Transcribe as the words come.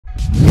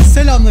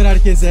Selamlar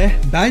herkese,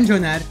 ben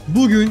Caner.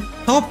 Bugün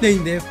top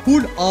lane'de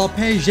full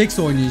AP Jax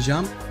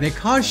oynayacağım ve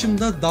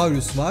karşımda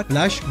Darius var.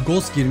 Flash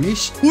Ghost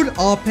girmiş. Full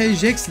AP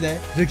Jax ile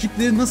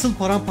rakipleri nasıl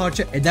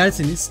paramparça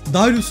ederseniz,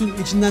 Darius'un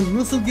içinden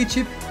nasıl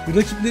geçip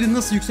rakipleri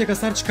nasıl yüksek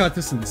hasar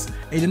çıkartırsınız.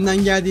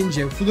 Elimden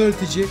geldiğince full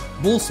öğretici,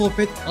 bol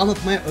sohbet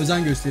anlatmaya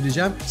özen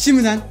göstereceğim.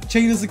 Şimdiden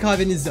çayınızı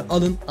kahvenizi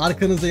alın,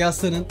 arkanıza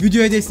yaslanın.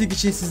 Videoya destek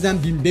için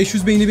sizden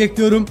 1500 beğeni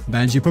bekliyorum.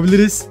 Bence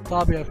yapabiliriz.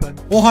 Tabii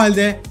efendim. O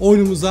halde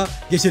oyunumuza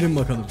geçelim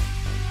bakalım.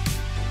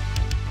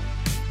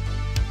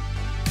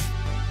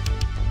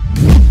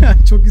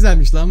 Çok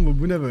güzelmiş lan bu.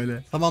 Bu ne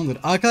böyle? Tamamdır.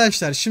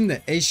 Arkadaşlar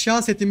şimdi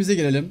eşya setimize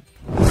gelelim.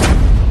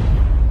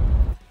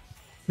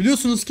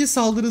 Biliyorsunuz ki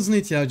saldırı hızına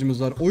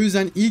ihtiyacımız var. O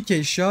yüzden ilk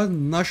eşya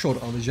Nashor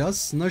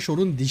alacağız.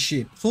 Nashor'un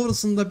dişi.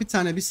 Sonrasında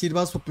bir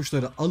sihirbaz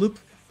topuşları alıp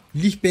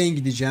Lihbane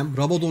gideceğim.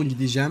 Rabadon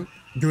gideceğim.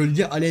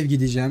 Gölge Alev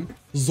gideceğim.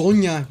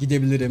 Zonya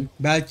gidebilirim.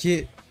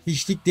 Belki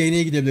hiçlik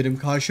değneğe gidebilirim.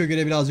 Karşıya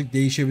göre birazcık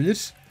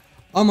değişebilir.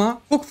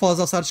 Ama çok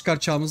fazla hasar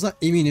çıkartacağımıza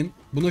eminim.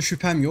 Buna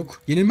şüphem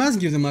yok. Yenilmez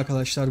girdim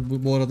arkadaşlar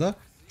bu arada.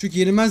 Çünkü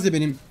yenilmez de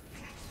benim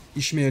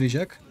işime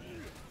yarayacak.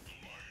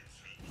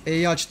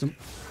 E'yi açtım.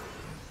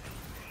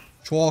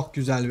 Çok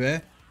güzel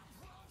be.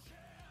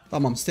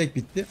 Tamam, stack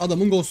bitti.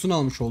 Adamın ghost'unu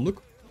almış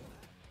olduk.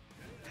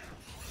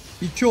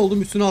 2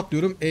 oldum, üstüne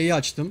atlıyorum. E'yi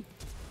açtım.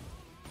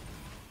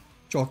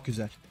 Çok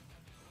güzel.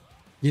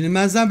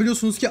 Yenilmezden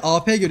biliyorsunuz ki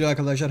AP geliyor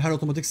arkadaşlar her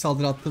otomatik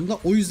saldırı attığımda.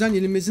 O yüzden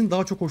yenilmezin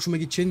daha çok hoşuma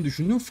gideceğini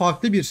düşündüm.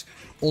 Farklı bir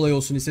olay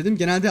olsun istedim.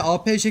 Genelde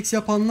AP Jax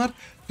yapanlar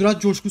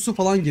sürat coşkusu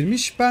falan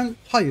girmiş. Ben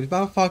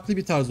farklı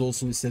bir tarz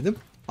olsun istedim.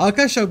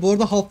 Arkadaşlar bu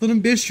arada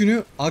haftanın 5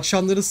 günü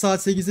akşamları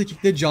saat 8'de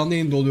Kick'te canlı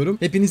yayında oluyorum.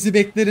 Hepinizi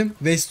beklerim.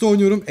 West'te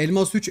oynuyorum.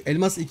 Elmas 3,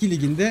 Elmas 2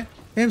 liginde.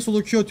 Hem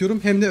solo queue atıyorum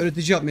hem de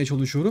öğretici yapmaya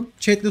çalışıyorum.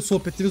 Chat'le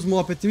sohbetimiz,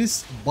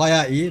 muhabbetimiz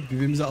bayağı iyi.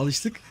 Birbirimize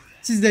alıştık.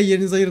 Siz de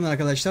yerinizi ayırın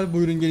arkadaşlar.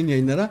 Buyurun gelin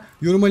yayınlara.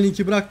 Yoruma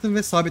linki bıraktım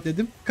ve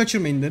sabitledim.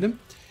 Kaçırmayın derim.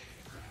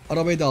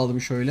 Arabayı da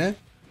aldım şöyle.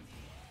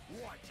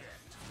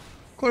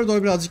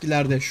 Koridor birazcık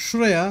ileride.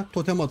 Şuraya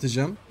totem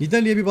atacağım.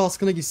 Nidalee'ye bir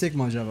baskına gitsek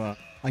mi acaba?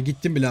 Ha,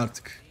 gittim bile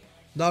artık.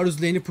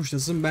 Darius lane'i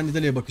pushlasın. Ben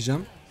Nidalee'ye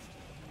bakacağım.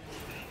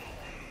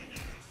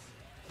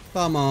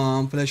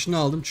 Tamam. Flash'ını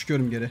aldım.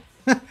 Çıkıyorum geri.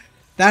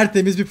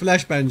 Tertemiz bir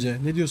flash bence.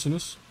 Ne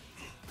diyorsunuz?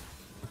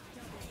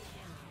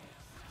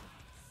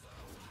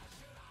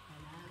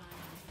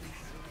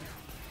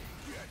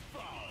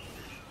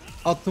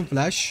 Attım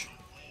flash.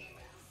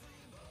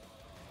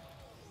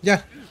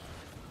 Gel.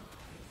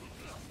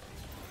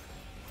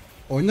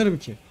 Oynarım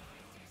ki.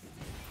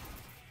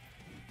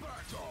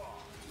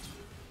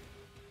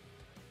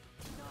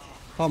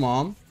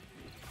 Tamam.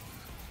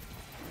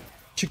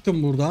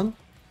 Çıktım buradan.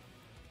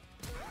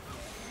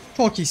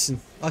 Çok iyisin.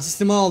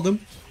 Asistimi aldım.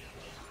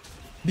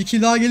 Bir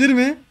kill daha gelir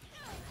mi?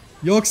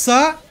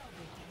 Yoksa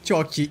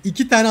çok iyi.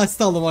 2 tane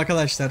asist aldım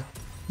arkadaşlar.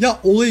 Ya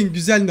olayın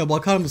güzelliğine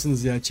bakar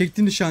mısınız ya?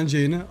 Çektim nişancı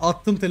yayını,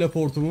 attım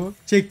teleportumu,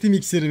 çektim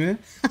iksirimi.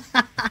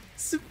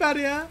 Süper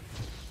ya.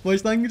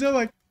 Başlangıca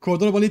bak.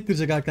 Koridor bana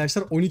ittirecek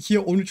arkadaşlar. 12'ye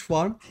 13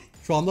 farm.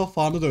 Şu anda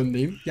farmda da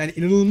öndeyim. Yani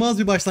inanılmaz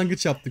bir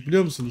başlangıç yaptık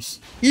biliyor musunuz?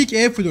 İlk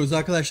E fulluyoruz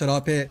arkadaşlar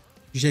AP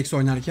Jax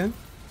oynarken.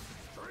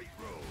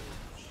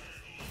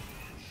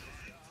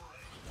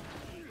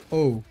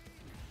 Oh.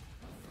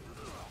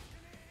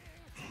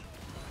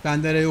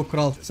 Bende R yok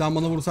kral. Sen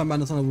bana vurursan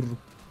ben de sana vururum.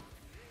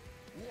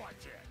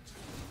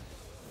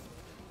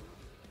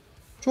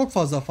 Çok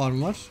fazla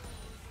farm var.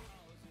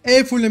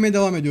 E fulllemeye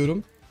devam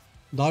ediyorum.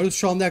 Darius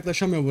şu anda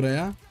yaklaşamıyor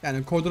buraya.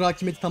 Yani koridor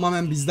hakimiyeti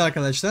tamamen bizde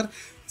arkadaşlar.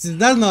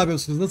 Sizler ne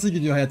yapıyorsunuz? Nasıl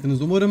gidiyor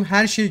hayatınız? Umarım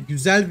her şey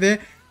güzel ve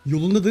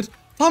yolundadır.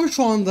 Tam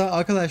şu anda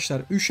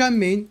arkadaşlar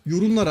üşenmeyin,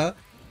 yorumlara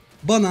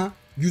bana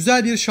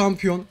güzel bir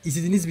şampiyon,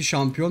 istediğiniz bir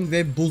şampiyon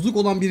ve bozuk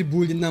olan bir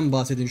build'inden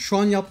bahsedin. Şu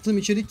an yaptığım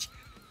içerik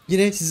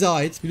yine size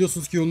ait.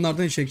 Biliyorsunuz ki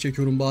yorumlardan içerik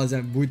çekiyorum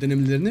bazen build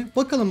denemelerini.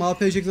 Bakalım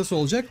AP Jax nasıl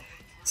olacak?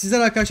 Sizler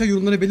arkadaşlar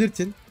yorumlara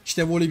belirtin.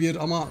 İşte volley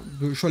 1 ama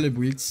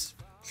şöyle build,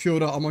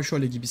 Fiora ama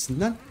şöyle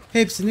gibisinden.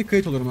 Hepsini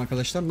kayıt olurum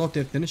arkadaşlar. Not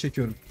defterini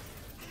çekiyorum.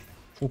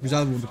 Çok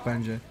güzel vurduk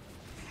bence.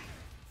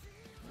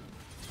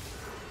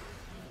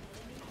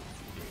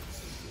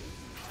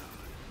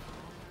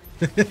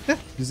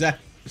 Güzel.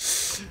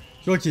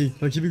 Çok iyi.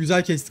 Rakibi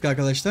güzel kestik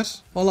arkadaşlar.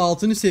 Valla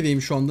 6.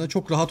 seviyeyim şu anda.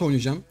 Çok rahat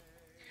oynayacağım.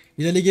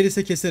 İleri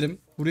gelirse keserim.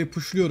 Burayı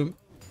pushluyorum.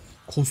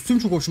 Kostüm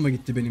çok hoşuma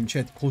gitti benim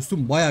chat.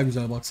 Kostüm baya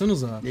güzel,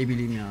 baksanıza. Ne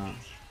bileyim ya.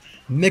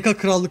 Mecha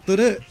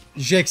krallıkları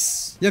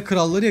Jax. Ya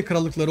kralları ya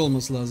krallıkları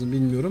olması lazım,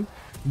 bilmiyorum.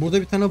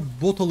 Burada bir tane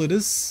bot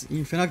alırız.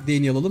 Infernak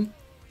değneği alalım.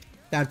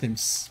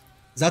 Tertemiz.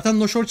 Zaten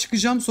Nashor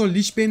çıkacağım. Sonra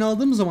Lihbane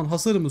aldığımız zaman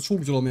hasarımız çok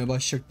güzel olmaya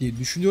başlayacak diye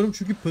düşünüyorum.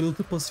 Çünkü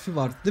pırıltı pasifi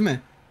var değil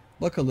mi?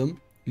 Bakalım.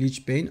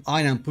 Lihbane.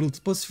 Aynen,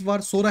 pırıltı pasifi var.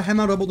 Sonra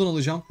hemen Rabadon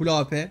alacağım. Full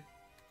AP.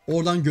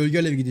 Oradan gölge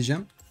alev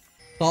gideceğim.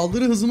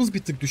 Saldırı hızımız bir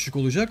tık düşük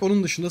olacak.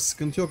 Onun dışında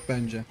sıkıntı yok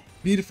bence.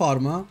 1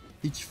 farma.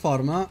 2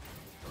 farma.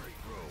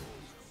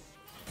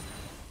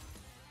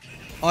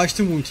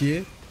 Açtım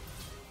ultiyi.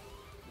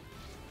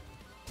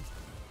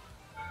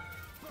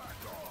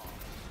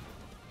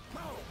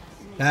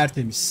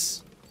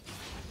 Tertemiz.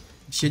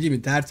 Bir şey değil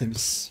mi?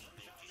 Tertemiz.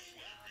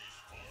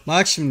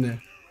 Bak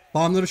şimdi.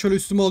 Farmları şöyle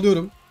üstüme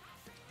alıyorum.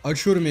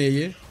 Açıyorum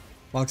E'yi.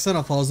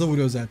 Baksana fazla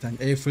vuruyor zaten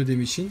E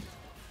fırladığım için.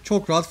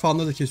 Çok rahat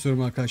farmları da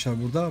kesiyorum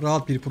arkadaşlar burada.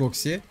 Rahat bir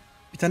proxy.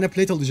 Bir tane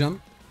plate alacağım.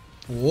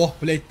 Oh,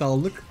 plate de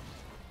aldık.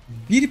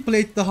 Bir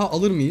plate daha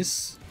alır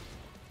mıyız?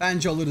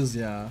 Bence alırız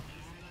ya.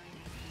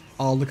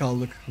 Aldık.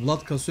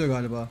 Vlad kasıyor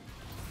galiba.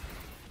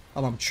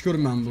 Tamam,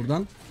 çıkıyorum ben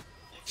buradan.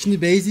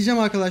 Şimdi base'leyeceğim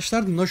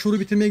arkadaşlar. Nashor'u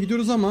bitirmeye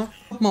gidiyoruz ama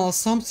mı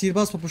alsam,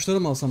 sihirbaz papuçları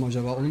mı alsam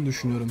acaba? Onu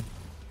düşünüyorum.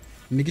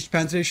 Magic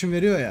Penetration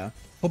veriyor ya.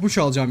 Papuç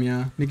alacağım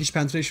ya. Magic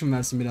Penetration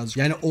versin birazcık.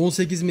 Yani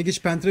 18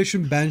 Magic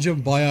Penetration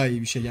bence bayağı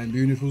iyi bir şey. Yani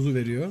büyü nüfuzu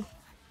veriyor.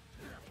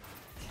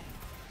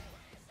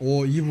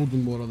 Oo, iyi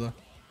vurdum bu arada.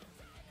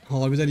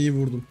 Harbiden iyi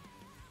vurdum.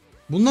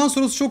 Bundan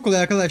sonrası çok kolay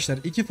arkadaşlar.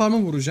 2 farm'a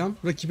vuracağım,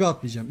 rakibi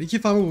atlayacağım.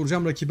 2 farm'a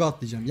vuracağım, rakibi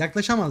atlayacağım.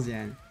 Yaklaşamaz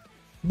yani.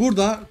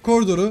 Burada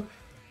koridoru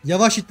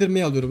yavaş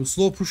ittirmeye alıyorum.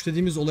 Slow push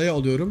dediğimiz olaya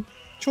alıyorum.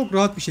 Çok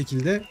rahat bir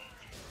şekilde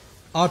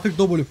artık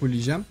W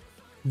fullleyeceğim.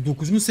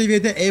 9.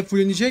 seviyede E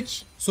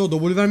fullenecek. Sonra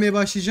W vermeye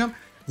başlayacağım.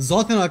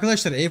 Zaten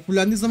arkadaşlar E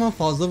fullendiği zaman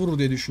fazla vurur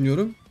diye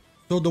düşünüyorum.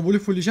 Sonra W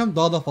fullleyeceğim,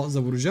 daha da fazla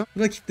vuracağım.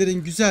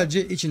 Rakiplerin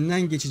güzelce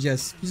içinden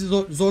geçeceğiz. Bizi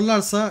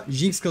zorlarsa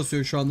Jinx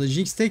kasıyor şu anda.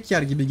 Jinx tek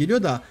yer gibi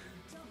geliyor da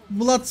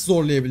Vlad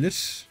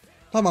zorlayabilir.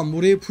 Tamam,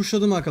 burayı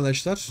pushladım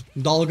arkadaşlar.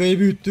 Dalgayı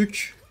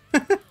büyüttük.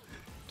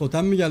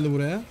 Totem mi geldi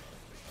buraya?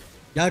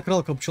 Gel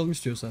kral, kapışalım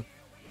istiyorsan.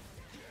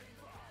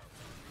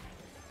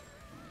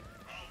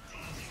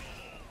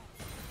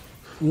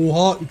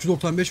 Oha,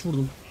 395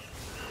 vurdum.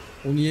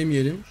 Onu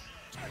yemeyelim.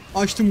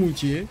 Açtım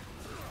ultiyi.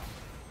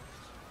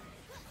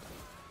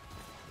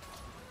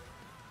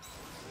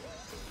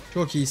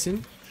 Çok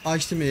iyisin.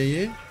 Açtım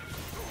E'yi.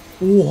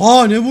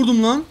 Oha, ne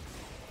vurdum lan?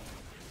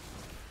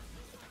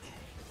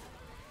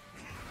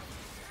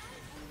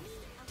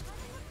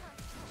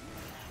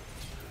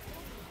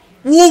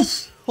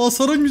 Of!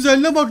 Hasarın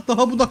güzelliğine bak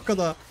daha bu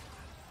dakikada.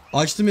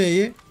 Açtım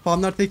E'yi.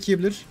 Farmlar tek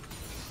yiyebilir.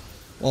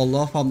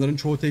 Vallahi farmların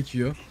çoğu tek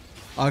yiyor.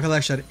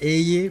 Arkadaşlar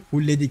E'yi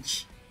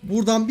fullledik.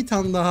 Buradan bir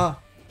tane daha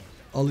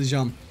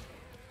alacağım.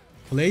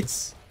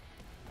 Plates.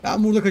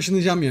 Ben burada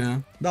kaşınacağım ya.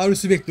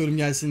 Darius'u bekliyorum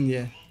gelsin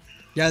diye.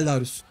 Gel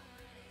Darius.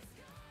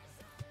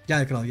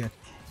 Gel kral gel.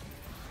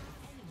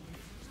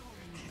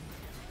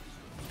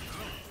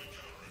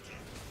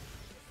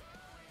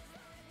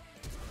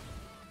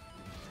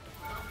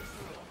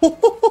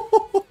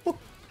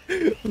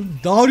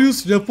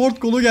 Darius report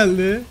kolu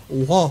geldi.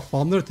 Oha,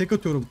 farmlara tek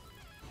atıyorum.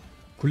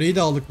 Kuleyi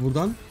de aldık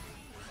buradan.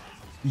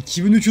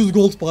 2300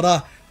 gold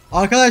para.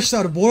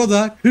 Arkadaşlar bu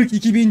arada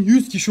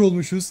 42.100 kişi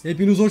olmuşuz.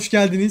 Hepiniz hoş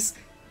geldiniz.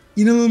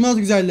 İnanılmaz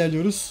güzel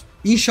ilerliyoruz.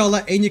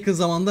 İnşallah en yakın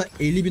zamanda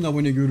 50.000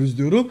 abone görürüz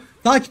diyorum.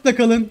 Takipte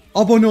kalın,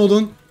 abone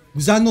olun.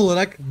 Düzenli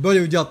olarak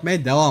böyle video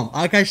atmaya devam.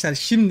 Arkadaşlar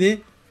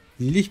şimdi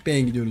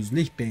Lihbane gidiyoruz.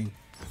 Lihbane.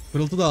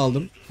 Pırıltı da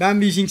aldım.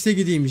 Ben bir Jinx'e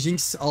gideyim.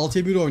 Jinx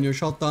 6'ya 1 oynuyor.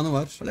 Shutdown'ı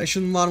var.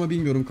 Flash'ın var mı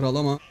bilmiyorum kral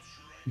ama.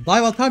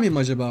 Dive atar mıyım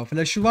acaba?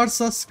 Flash'ı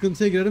varsa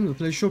sıkıntıya girerim de.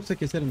 Flash'ı yoksa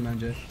keserim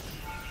bence.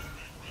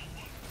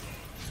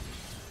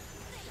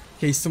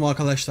 Kestim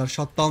arkadaşlar.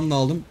 Shutdown'ı da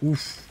aldım.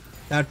 Uf.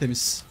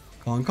 Tertemiz.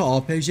 Kanka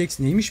AP Jax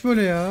neymiş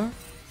böyle ya?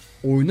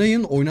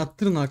 Oynayın,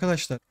 oynattırın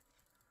arkadaşlar.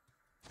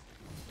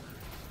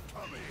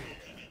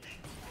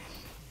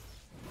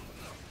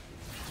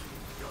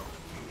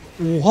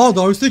 Oha,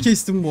 Darius'u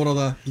kestim bu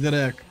arada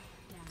giderek.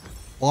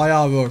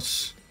 Bayağı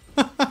worse.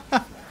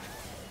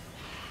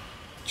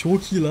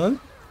 Çok iyi lan.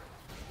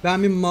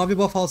 Ben bir mavi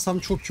buff alsam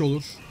çok iyi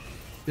olur.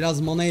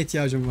 Biraz mana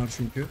ihtiyacım var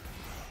çünkü.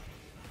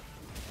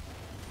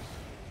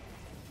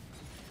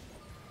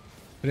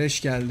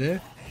 Fresh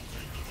geldi.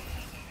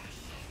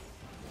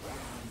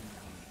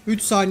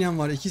 3 saniyem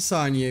var. 2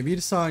 saniye.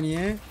 1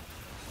 saniye.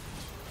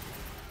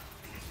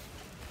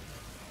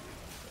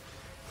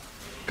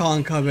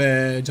 Kanka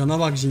be. Cana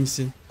bak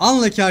Jinx'in.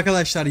 Unlucky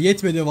arkadaşlar.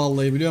 Yetmedi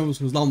vallahi, biliyor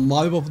musunuz? Lan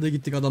mavi buff'ı da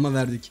gittik adama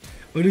verdik.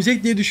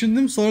 Ölecek diye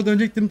düşündüm. Sonra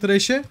dönecektim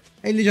trash'e.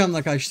 50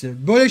 canla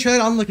kaçtı. Böyle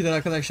şeyler unlucky'dir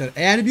arkadaşlar.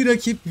 Eğer bir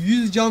rakip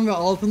 100 can ve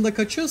altında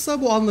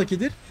kaçıyorsa bu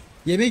unlucky'dir.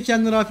 Yemek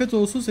kendine afiyet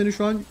olsun. Seni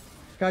şu an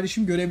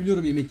kardeşim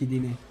görebiliyorum yemek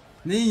yediğini.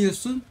 Ne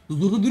yiyorsun?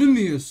 Zurna dürüm mü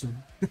yiyorsun?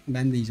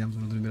 Ben de yiyeceğim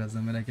zurna dürüm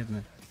birazdan, merak etme.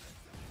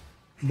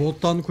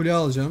 Bottan kule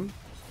alacağım.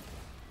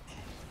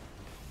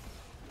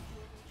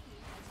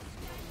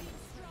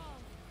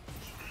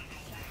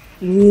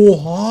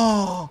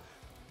 Oha!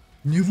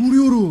 Ne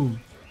vuruyorum?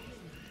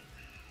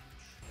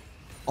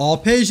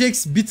 AP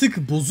Jax bir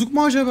tık bozuk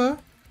mu acaba?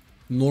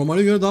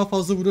 Normale göre daha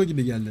fazla vuruyor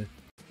gibi geldi.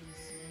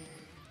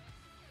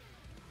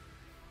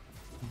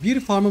 Bir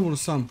farm'a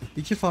vursam,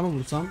 2 farm'a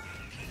vursam.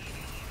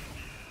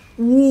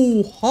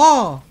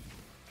 Oha!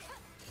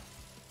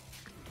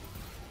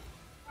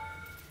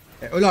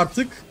 Öl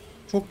artık.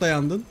 Çok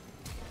dayandın.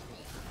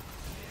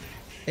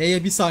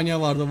 E'ye bir saniye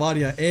vardı var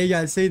ya. E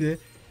gelseydi.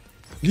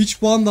 Lich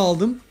puan da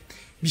aldım.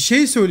 Bir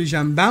şey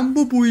söyleyeceğim. Ben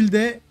bu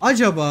build'e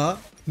acaba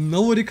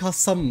Navari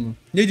kassam mı?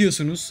 Ne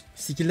diyorsunuz?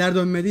 Skill'ler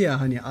dönmedi ya,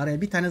 hani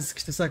araya bir tane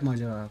sıkıştırsak mı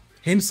acaba?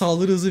 Hem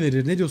saldırı hızı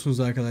verir. Ne diyorsunuz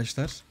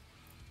arkadaşlar?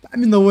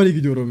 Ben bir Navari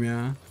gidiyorum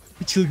ya.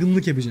 Bir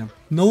çılgınlık yapacağım.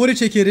 Navari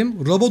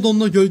çekerim.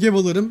 Rabadon'la gölge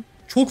alırım.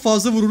 çok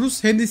fazla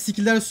vururuz hem de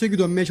skill'ler sürekli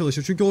dönmeye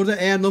çalışır. Çünkü orada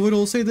eğer Navari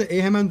olsaydı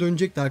hemen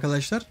dönecekti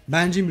arkadaşlar.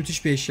 Bence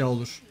müthiş bir eşya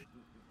olur.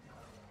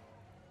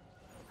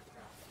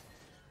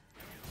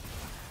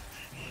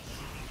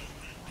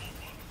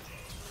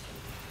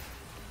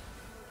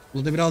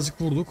 Burada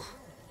birazcık vurduk.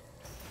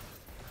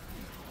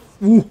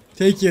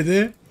 Tek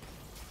yedi.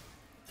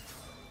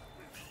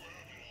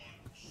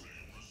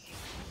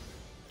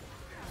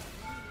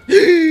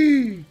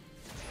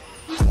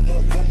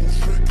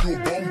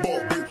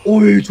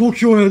 Oy çok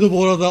iyi oynadı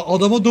bu arada.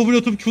 Adama double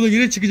atıp Q'la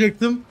geri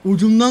çıkacaktım.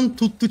 Ucumdan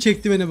tuttu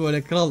çekti beni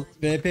böyle kral.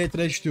 VP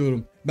trash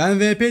diyorum. Ben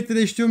VP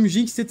trash diyorum.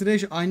 Jinx de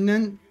trash.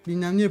 Aynen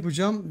bilmem ne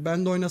yapacağım.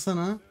 Ben de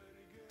oynasana.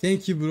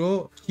 Thank you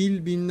bro.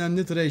 Kill bilmem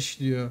ne trash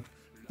diyor.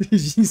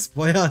 Jinx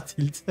bayağı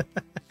tilt.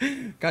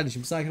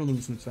 Kardeşim sakin olur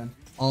musun lütfen?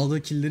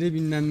 Aldığı killleri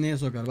bilmem neye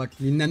sokar. Bak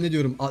bilmem ne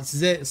diyorum.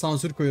 Size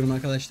sansür koyuyorum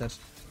arkadaşlar.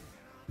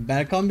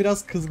 Berkan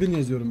biraz kızgın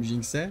yazıyorum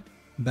Jinx'e.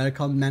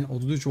 Berkan Man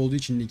 33 olduğu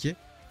için niki.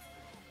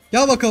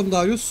 Gel bakalım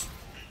Darius.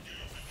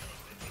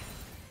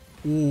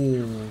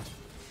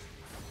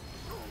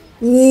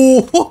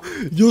 Oo.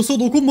 Yasa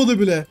dokunmadı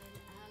bile.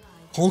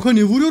 Kanka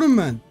ne vuruyorum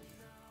ben?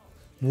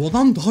 Bu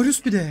adam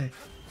Darius bir de.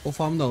 O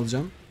farmı da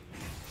alacağım.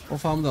 O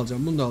farmı da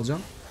alacağım. Bunu da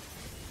alacağım.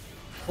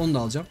 Onu da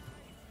alacağım.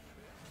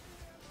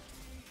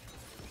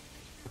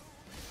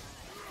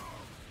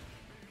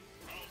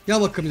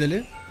 Gel bakalım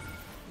Deli.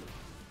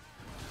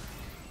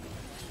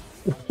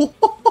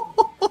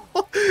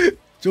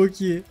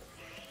 Çok iyi.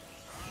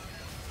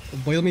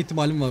 Bayılma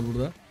ihtimalim var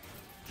burada.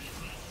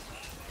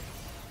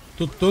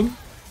 Tuttum.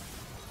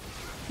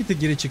 Bir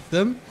tık geri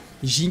çıktım.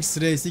 Jinx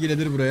Reis'i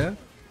gelebilir buraya.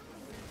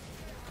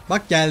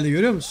 Bak geldi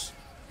görüyor musun?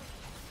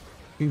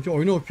 Çünkü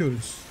oyunu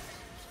okuyoruz.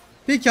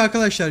 Peki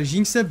arkadaşlar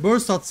Jinx'e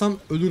burst atsam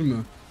ölür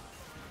mü?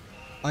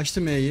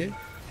 Açtım E'yi.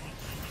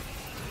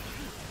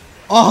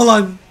 Ah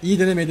lan! İyi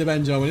denemeydi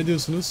bence ama ne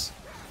diyorsunuz?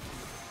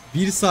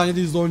 1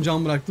 saniyede %10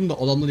 can bıraktım da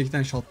adamlara 2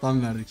 tane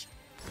shot'tan verdik.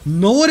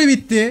 Navari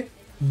bitti.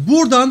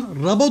 Buradan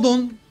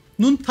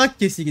Rabadon'un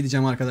takkesi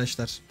gideceğim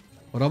arkadaşlar.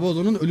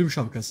 Rabadon'un ölüm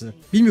şapkası.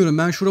 Bilmiyorum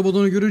ben şu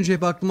Rabadon'u görünce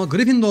hep aklıma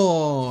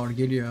Gryffindor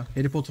geliyor.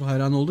 Harry Potter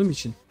hayranı olduğum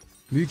için.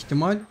 Büyük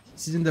ihtimal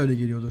sizin de öyle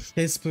geliyordur.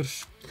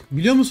 Casper.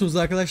 Biliyor musunuz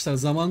arkadaşlar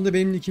zamanında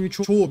benim nickimi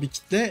çoğu bir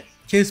kitle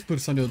Casper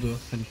sanıyordu.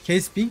 Hani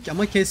Casping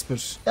ama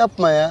Casper.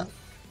 Yapma ya.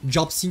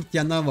 Jobsing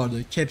diyenler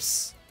vardı.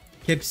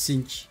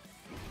 Capsing.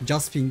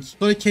 Jasping.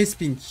 Sonra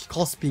Casping.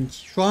 Casping.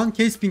 Şu an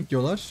Casping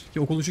diyorlar. Ki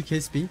okunuşu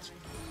Casping.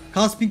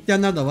 Casping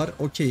diyenler de var.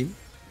 Okeyim.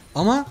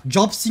 Ama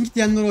Jobsing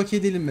diyenler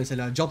okey değilim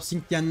mesela.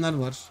 Jobsing diyenler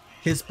var.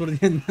 Casper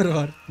diyenler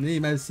var.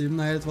 Neyim ben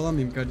sevimli hayalet falan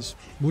mıyım kardeşim?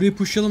 Burayı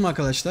pushlayalım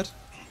arkadaşlar.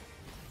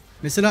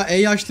 Mesela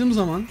E'yi açtığım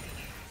zaman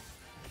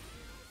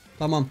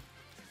tamam.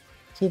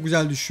 Çok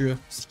güzel düşüyor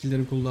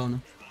skill'lerin cooldown'u.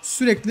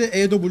 Sürekli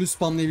EW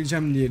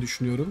spamlayabileceğim diye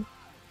düşünüyorum.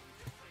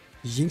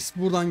 Jinx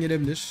buradan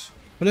gelebilir.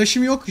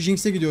 Flash'ım yok.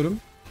 Jinx'e gidiyorum.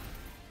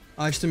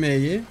 Açtım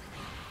E'yi.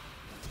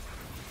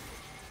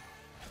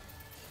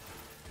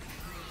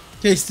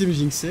 Kestim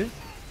Jinx'i.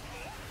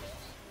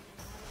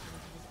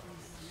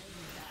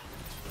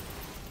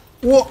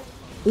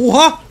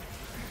 Oha!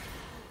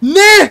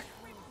 Ne?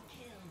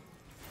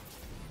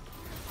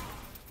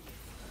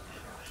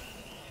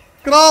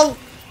 Kral!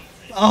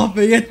 Ah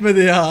be yetmedi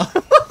ya.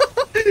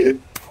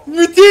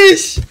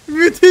 Müthiş!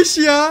 Müthiş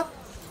ya.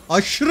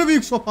 Aşırı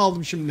büyük sopa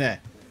aldım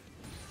şimdi.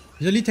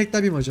 Jelly'yi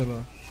tekler miyim acaba?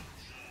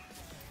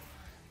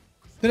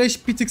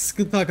 Thresh bir tık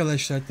sıkıntı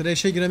arkadaşlar.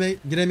 Thresh'e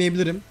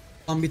giremeyebilirim.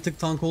 Tam bir tık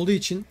tank olduğu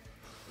için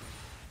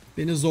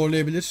beni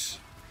zorlayabilir.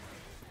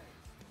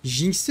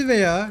 Jinx'i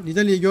veya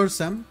Nidalee'yi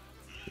görsem,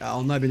 ya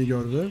onlar beni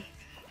gördü.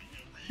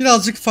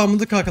 Birazcık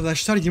farmladık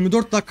arkadaşlar.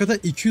 24 dakikada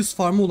 200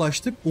 farm'a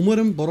ulaştık.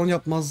 Umarım baron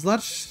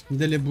yapmazlar.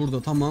 Nidalee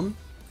burada tamam.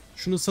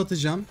 Şunu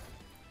satacağım.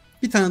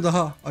 Bir tane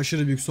daha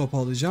aşırı büyük sopa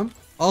alacağım.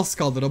 Az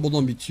kaldı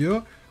Rabadon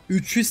bitiyor.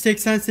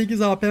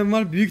 388 AP'm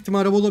var. Büyük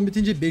ihtimal Rabadon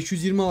bitince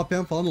 520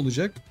 AP'm falan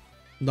olacak.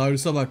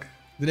 Darius'a bak.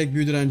 Direkt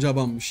büyü direnci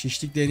abanmış.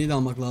 Hiçlik değneği de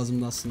almak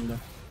lazımdı aslında.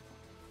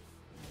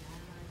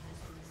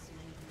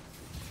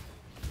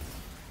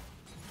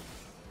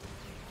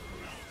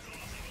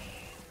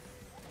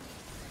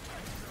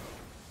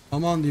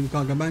 Aman diyeyim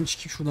kanka ben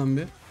çıkayım şuradan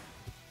bir.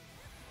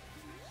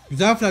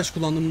 Güzel flash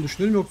kullandığımı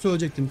düşünüyorum yoksa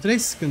ölecektim.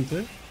 Trash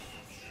sıkıntı.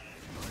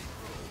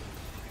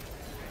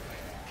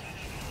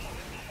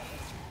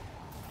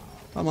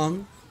 Tamam.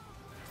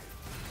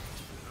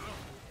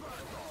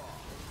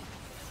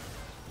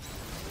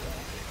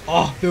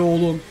 Ah be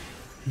oğlum.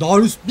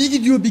 Darius bir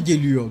gidiyor bir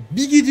geliyor.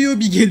 Bir gidiyor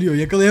bir geliyor.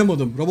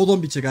 Yakalayamadım.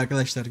 Rabadon bitecek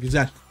arkadaşlar.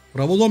 Güzel.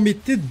 Rabadon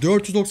bitti.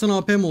 490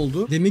 AP'm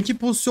oldu. Deminki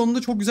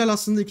pozisyonda çok güzel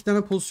aslında 2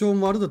 tane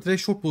pozisyon vardı da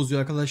Thresh çok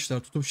bozuyor arkadaşlar.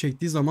 Tutup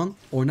çektiği zaman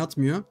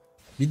oynatmıyor.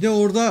 Bir de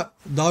orada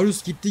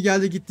Darius gitti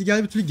geldi gitti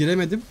geldi bir türlü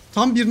giremedim.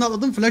 Tam birini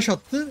atladım flash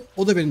attı.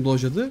 O da beni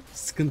dojladı.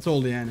 Sıkıntı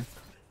oldu yani.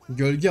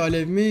 Gölge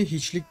alev mi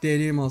hiçlik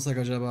değneği mi alsak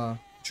acaba?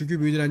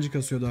 Çünkü büyü direnci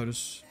kasıyor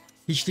Darius.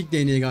 Hiçlik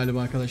değneği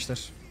galiba arkadaşlar.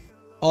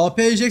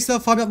 AP Jax'la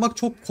farm yapmak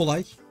çok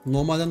kolay.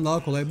 Normalden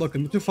daha kolay.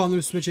 Bakın bütün farmları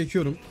üstüme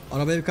çekiyorum.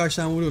 Arabaya birkaç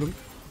tane vuruyorum.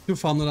 Bütün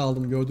farmları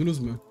aldım gördünüz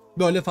mü?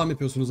 Böyle farm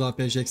yapıyorsunuz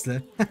AP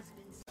Jax'le.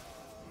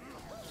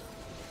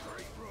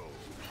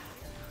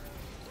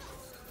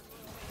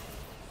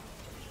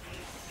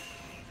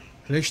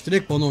 Thresh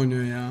direkt bana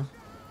oynuyor ya.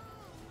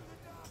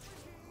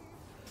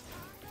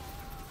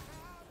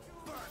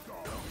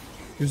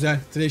 Güzel.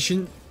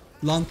 Thresh'in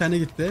lanterne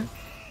gitti.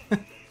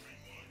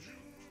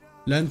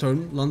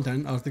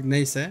 Lantern artık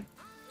neyse.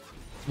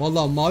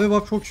 Vallahi mavi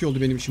bak çok iyi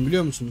oldu benim için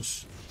biliyor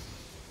musunuz?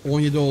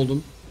 17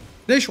 oldum.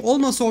 Thresh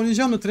olmasa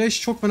oynayacağım da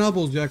Thresh çok fena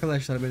bozuyor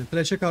arkadaşlar beni.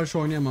 Thresh'e karşı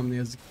oynayamam ne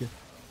yazık ki.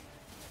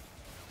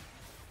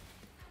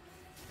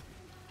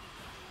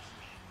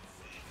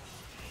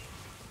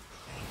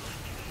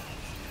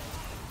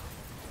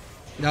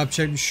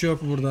 Yapacak bir şey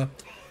yok burada.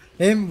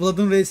 Hem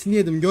Vlad'ın R'sini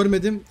yedim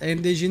görmedim.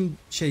 Hem de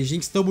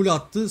Jinx W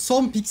attı.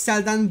 Son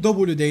pikselden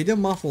W'deydi.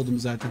 Mahvoldum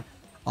zaten.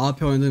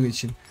 AP oynadığım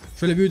için.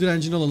 Şöyle bir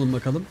direncini alalım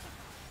bakalım.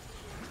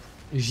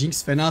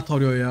 Jinx fena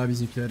tarıyor ya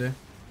bizimkileri.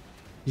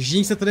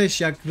 Jinx'e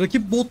Thresh ya.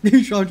 Rakip bot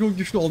değil şu an çok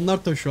güçlü.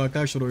 Onlar taşıyor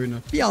arkadaşlar oyunu.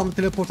 Bir anda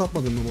teleport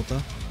atmadım mı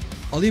bota?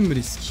 Alayım mı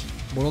risk?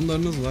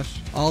 Boronlarınız var.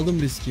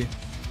 Aldım riski.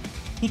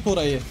 Tut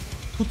orayı.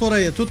 Tut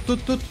orayı. Tut.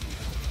 Tut.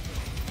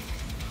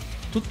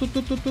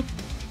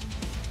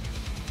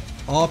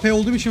 AP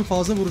olduğum için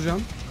fazla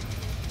vuracağım.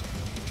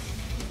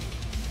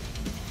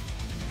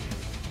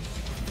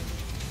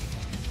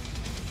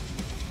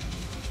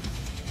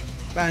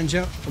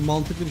 Bence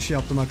mantıklı bir şey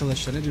yaptım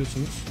arkadaşlar. Ne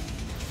diyorsunuz?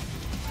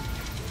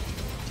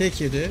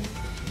 Tek yedi.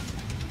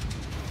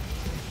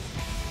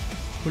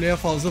 Kuleye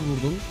fazla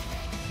vurdum.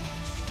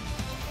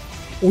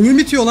 Oyun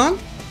bitiyor lan.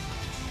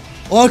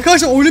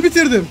 Arkadaşlar oyunu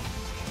bitirdim.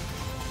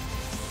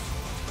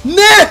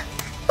 Ne?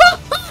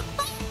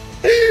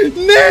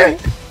 Ne?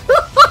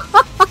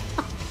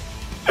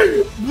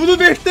 Bunu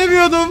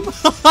beklemiyordum.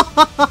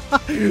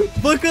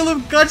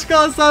 Bakalım kaç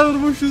hasar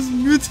vurmuşuz.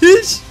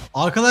 Müthiş.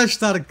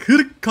 Arkadaşlar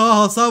 40k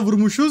hasar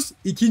vurmuşuz.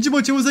 İkinci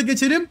maçımıza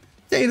geçelim.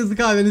 Çayınızı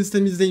kahvenizi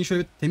temizleyin.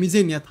 Şöyle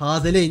temizleyin ya.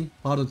 Tazeleyin.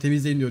 Pardon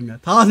temizleyin diyorum ya.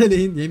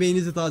 Tazeleyin.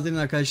 Yemeğinizi tazeleyin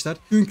arkadaşlar.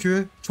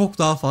 Çünkü çok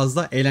daha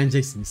fazla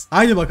eğleneceksiniz.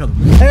 Haydi bakalım.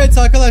 Evet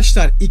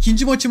arkadaşlar.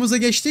 İkinci maçımıza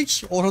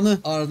geçtik. Orhan'ı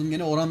aradım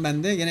yine. Orhan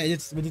bende. Yine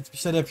edit bir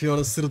şeyler yapıyor.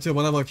 Orası sırıtıyor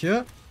bana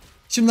bakıyor.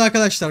 Şimdi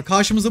arkadaşlar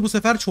karşımızda bu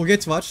sefer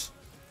Cho'Gath var.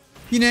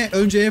 Yine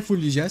önce E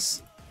fullleyeceğiz.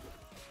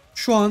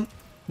 Şu an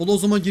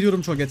Bolozoma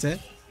giriyorum Cho'Gath'e.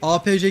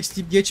 AP Jax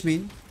deyip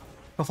geçmeyin.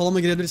 Kafalama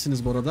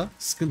girebilirsiniz bu arada.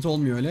 Sıkıntı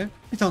olmuyor öyle.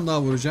 Bir tane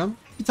daha vuracağım.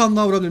 Bir tane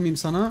daha vurabilir miyim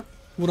sana?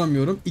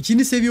 Vuramıyorum.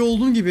 İkinci seviye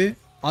olduğum gibi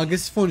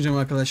agresif oynayacağım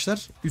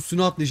arkadaşlar.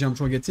 Üstüne atlayacağım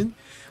Cho'Gath'in.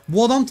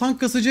 Bu adam tank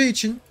kasacağı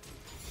için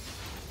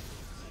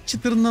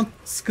çıtırından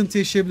sıkıntı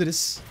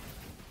yaşayabiliriz.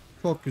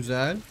 Çok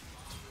güzel.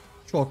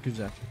 Çok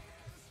güzel.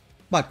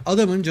 Bak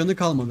adamın canı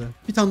kalmadı.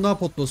 Bir tane daha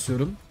pot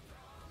basıyorum.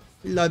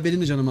 İlla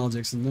benim de canımı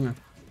alacaksın değil mi?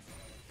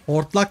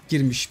 Hortlak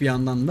girmiş bir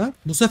yandan da.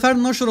 Bu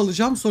sefer Nashor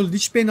alacağım. Sonra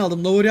Lich Bane'i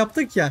aldım. Lower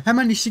yaptık ya.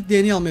 Hemen Lich'lik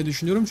DNA'yı almayı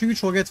düşünüyorum. Çünkü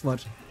Cho'Gath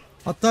var.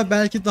 Hatta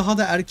belki daha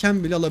da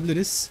erken bile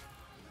alabiliriz.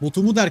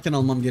 Botumu da erken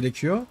almam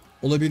gerekiyor.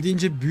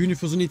 Olabildiğince büyü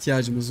nüfuzuna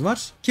ihtiyacımız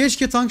var.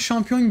 Keşke tank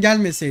şampiyon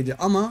gelmeseydi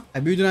ama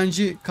büyü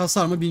direnci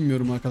kasar mı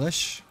bilmiyorum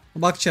arkadaş.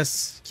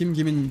 Bakacağız. Kim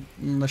kimin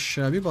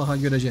aşağı bir baha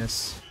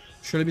göreceğiz.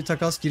 Şöyle bir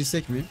takas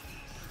girsek mi?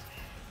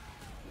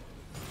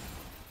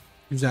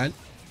 Güzel.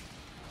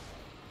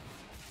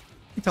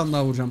 Bir tane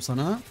daha vuracağım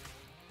sana.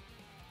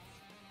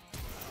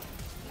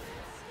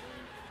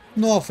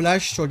 No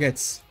flash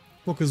Cho'Gath.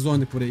 Çok hızlı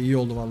oynadık burayı. İyi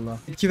oldu valla.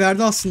 İki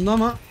verdi aslında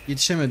ama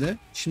yetişemedi.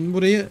 Şimdi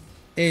burayı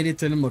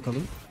eğletelim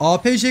bakalım.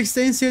 AP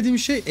Jax'te en sevdiğim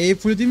şey E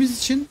fullediğimiz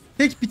için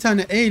tek bir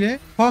tane E ile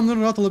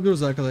farmları rahat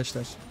alabiliyoruz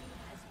arkadaşlar.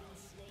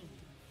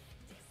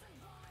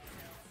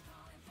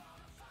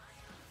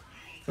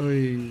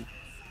 Oy.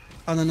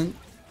 Ananın.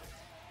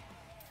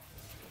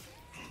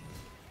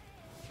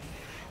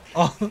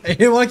 Ah,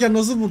 varken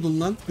nasıl vurdun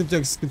lan? Sıkıntı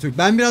yok, sıkıntı yok.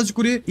 Ben birazcık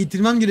orayı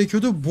itirmem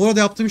gerekiyordu. Bu arada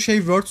yaptığım şey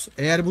word.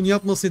 Eğer bunu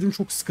yapmasaydım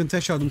çok sıkıntı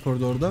yaşardım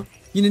koridorda.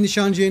 Yine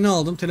nişancı yayını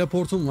aldım.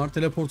 Teleportum var.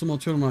 Teleportumu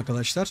atıyorum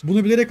arkadaşlar.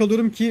 Bunu bilerek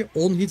alıyorum ki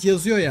 10 hit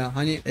yazıyor ya.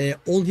 Hani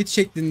 10 hit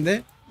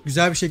şeklinde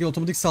güzel bir şekilde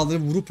otomatik saldırı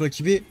vurup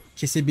rakibi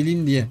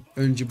kesebileyim diye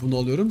önce bunu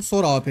alıyorum.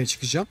 Sonra AP'ye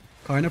çıkacağım.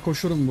 Kayna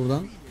koşuyorum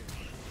buradan.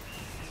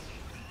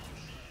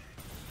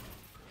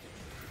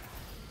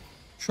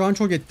 Şu an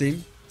çok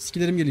etteyim.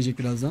 Skillerim gelecek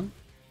birazdan.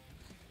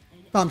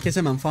 Tamam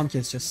kesemem. Farm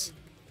keseceğiz.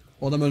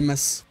 O adam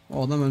ölmez.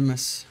 O adam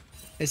ölmez.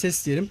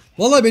 SS diyelim.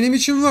 Valla benim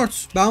için word.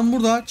 Ben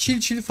burada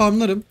chill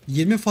farmlarım.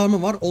 20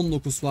 farmı var.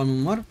 19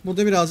 farmım var.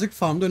 Burada birazcık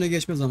farmda öne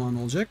geçme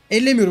zamanı olacak.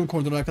 Ellemiyorum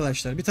koridoru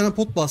arkadaşlar. Bir tane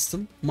pot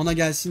bastım. Mana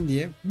gelsin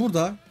diye.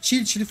 Burada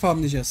chill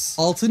farmlayacağız.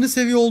 6.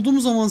 seviye olduğum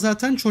zaman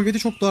zaten Cho'Gath'i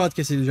çok daha rahat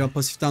kesebileceğim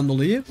pasiften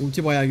dolayı.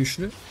 Ulti bayağı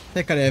güçlü.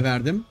 Tekrar E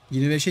verdim.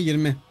 25'e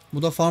 20.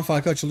 Bu da farm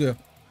farkı açılıyor.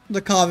 Bu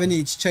da kahveni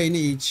iç, çayını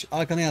iç,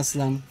 arkana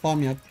yaslan,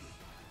 farm yap.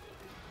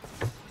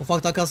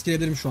 Ufak takas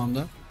girebilirim şu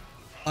anda.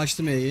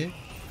 Açtım E'yi.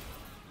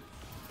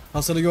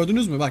 Hasarı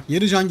gördünüz mü? Bak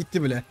yarı can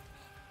gitti bile.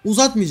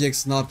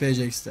 Uzatmayacaksın AP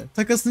Jax'te.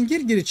 Takasını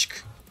gir geri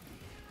çık.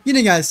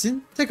 Yine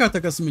gelsin. Tekrar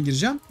takasımı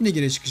gireceğim. Yine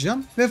geri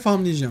çıkacağım. Ve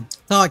farmlayacağım.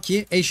 Ta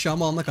ki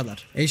eşyamı alana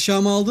kadar.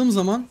 Eşyamı aldığım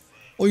zaman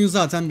oyun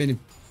zaten benim.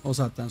 O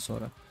saatten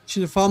sonra.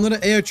 Şimdi farmları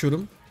E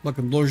açıyorum.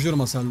 Bakın dojluyorum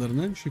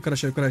hasarlarını. Şu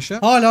yukarı aşağı.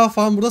 Hala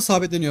farm burada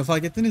sabitleniyor.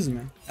 Fark ettiniz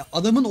mi?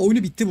 Adamın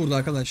oyunu bitti burada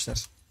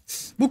arkadaşlar.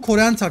 Bu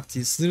Korean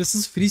taktiği.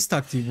 Sınırsız freeze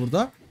taktiği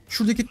burada.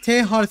 Şuradaki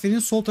T harfinin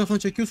sol tarafına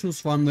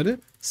çekiyorsunuz farmları.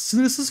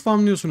 Sınırsız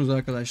farmlıyorsunuz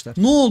arkadaşlar.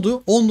 Ne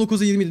oldu?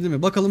 19'a 20 değil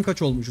mi? Bakalım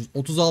kaç olmuşuz?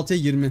 36'ya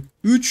 20.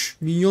 3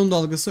 milyon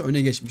dalgası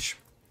öne geçmiş.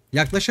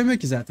 Yaklaşamıyor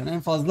ki zaten.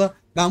 En fazla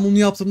ben bunu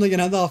yaptığımda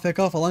genelde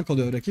AFK falan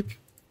kalıyor rakip.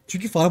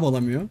 Çünkü farm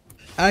alamıyor.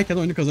 Erken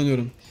oyunu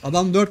kazanıyorum.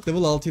 Adam 4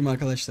 level 6'yım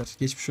arkadaşlar.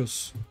 Geçmiş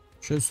olsun.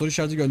 Şöyle soru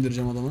işareti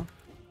göndereceğim adama.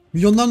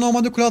 Milyonlar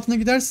normalde kule altına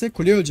giderse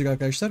kuleye ölecek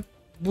arkadaşlar.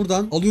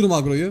 Buradan alıyorum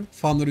agroyu.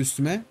 Farmları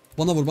üstüme.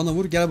 Bana vur bana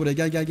vur. Gel buraya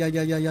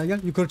gel.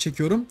 Yukarı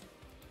çekiyorum.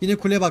 Yine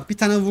kuleye bak. Bir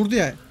tane vurdu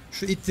ya.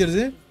 Şu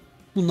ittirdi.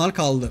 Bunlar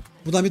kaldı.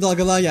 Buradan bir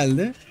dalga daha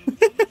geldi.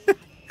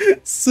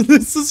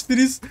 Sınırsız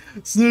freeze.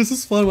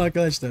 Sınırsız farm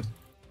arkadaşlar.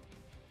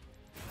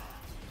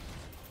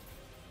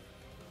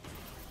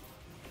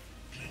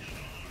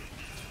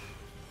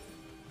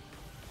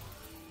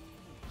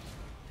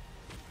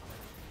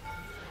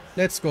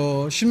 Let's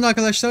go. Şimdi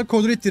arkadaşlar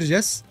koridoru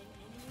ittireceğiz.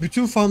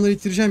 Bütün farmları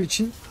ittireceğim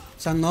için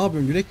sen ne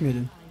yapıyorsun? Yürek mi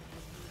yedin?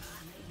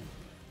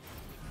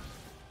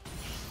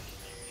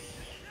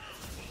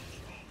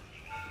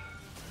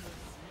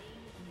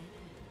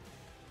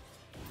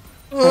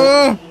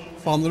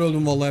 Farmları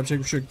öldüm vallahi, yapacak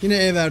bir şey yok. Yine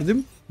E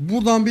verdim.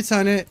 Buradan bir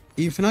tane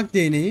infinak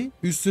değneği,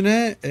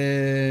 üstüne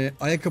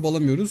ayakkabı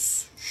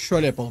alamıyoruz.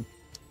 Şöyle yapalım.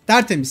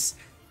 Tertemiz.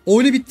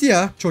 Oyunu bitti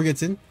ya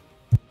Çoget'in.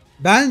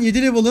 Ben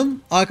 7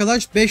 level'ım.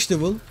 Arkadaş 5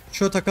 level.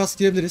 Şöyle takas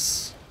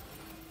girebiliriz.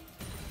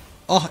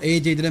 Ah,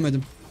 E'ye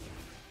değdiremedim.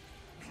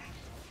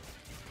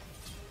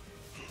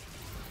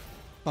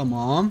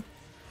 Tamam.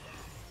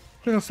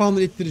 Şöyle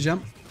farmları ittireceğim.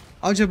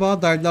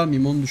 Acaba darlar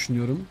mıyım onu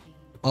düşünüyorum.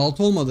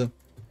 6 olmadı.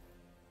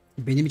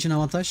 Benim için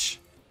avantaj.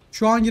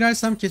 Şu an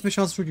girersem kesme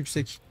şansı çok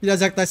yüksek.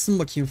 Biraz yaklaşsın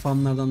bakayım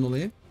farmlardan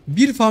dolayı.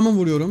 Bir farma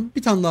vuruyorum.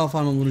 Bir tane daha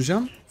farma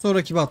vuracağım. Sonra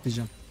rakibe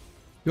atlayacağım.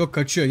 Yok,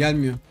 kaçıyor,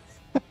 gelmiyor.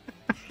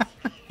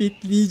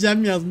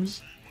 Hitleyeceğim yazmış.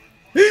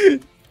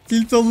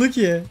 Tilt oldu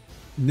ki.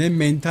 Ne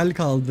mental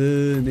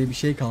kaldı ne bir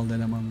şey kaldı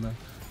elemanda.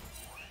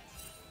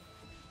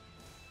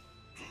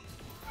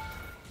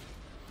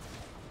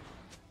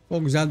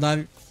 O güzel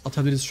dive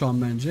atabiliriz şu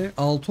an bence.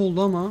 6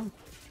 oldu ama.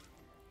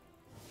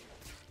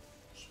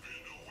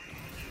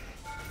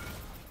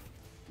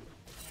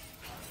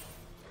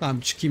 Tamam,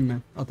 çıkayım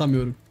ben.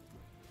 Atamıyorum.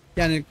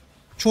 Yani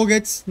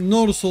Cho'Gath ne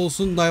olursa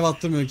olsun dive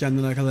attırmıyor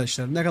kendini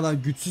arkadaşlar. Ne kadar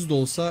güçsüz de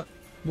olsa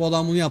bu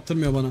adam bunu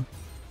yaptırmıyor bana.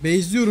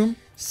 Base'liyorum.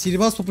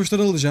 Sihirbaz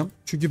papuçları alacağım.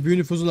 Çünkü büyü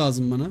nüfuzu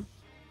lazım bana.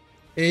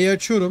 E'yi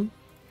açıyorum.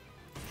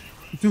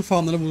 Bütün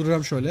farmları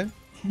vuracağım şöyle.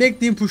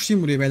 Bekleyin,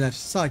 pushlayayım burayı beyler.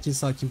 Sakin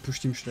sakin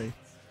pushlayayım şurayı.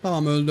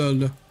 Tamam,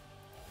 öldü.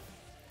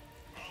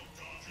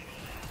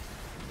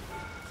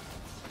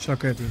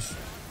 Şaka yapıyorsun.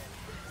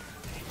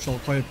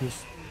 Şaka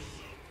yapıyorsun.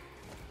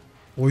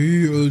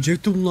 Oy,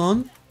 ölecektim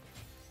lan.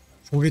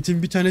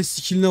 Sohbet'in bir tane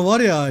skill'ine var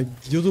ya,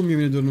 gidiyordum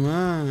yemin ediyorum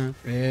ha.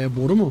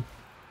 Boru mu?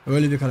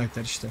 Öyle bir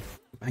karakter işte.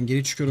 Ben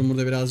geri çıkıyorum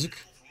burada birazcık.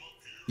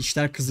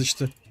 İşler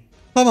kızıştı.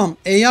 Tamam,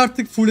 E'yi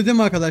artık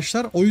fullledim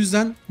arkadaşlar. O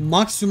yüzden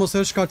maksimum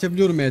hasarı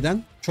çıkartabiliyorum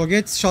E'den.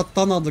 Cho'Gath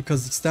shot'tan aldı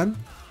Kha'Zix'ten.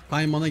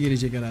 Kaymana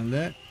gelecek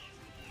herhalde.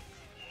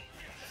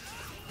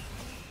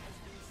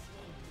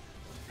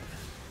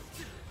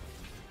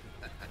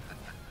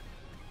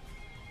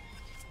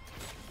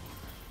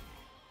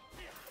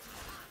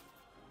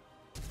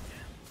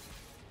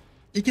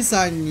 İki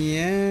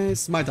saniye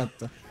smite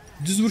attı.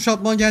 Düz vuruş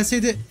atma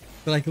gelseydi,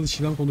 bırakıldı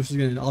şiven konuştu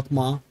gene,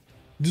 atma.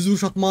 Düz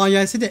vuruş atma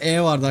gelseydi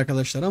E vardı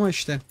arkadaşlar ama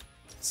işte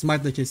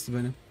smite ile kesti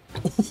beni.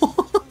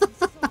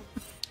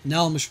 Ne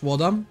almış bu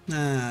adam?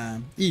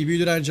 İyi, büyü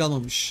direnci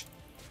almamış.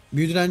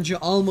 Büyü direnci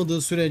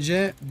almadığı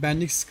sürece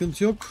benlik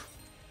sıkıntı yok.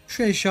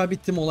 Şu eşya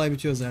bitti mi olay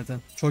bitiyor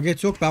zaten.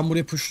 Cho'Gath yok, ben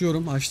buraya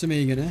pushluyorum. Açtım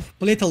E'yi gene.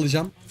 Plate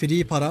alacağım.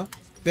 Free para.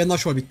 Ve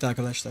Nashor bitti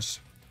arkadaşlar.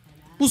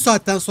 Bu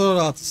saatten sonra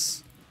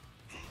rahatız.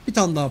 Bir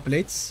tane daha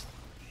plate.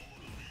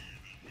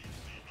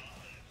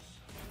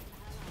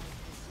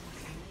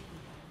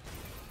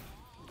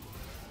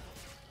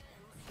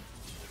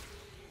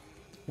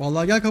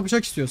 Vallahi gel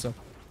kapışak istiyorsan.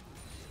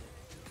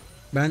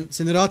 Ben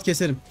seni rahat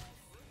keserim.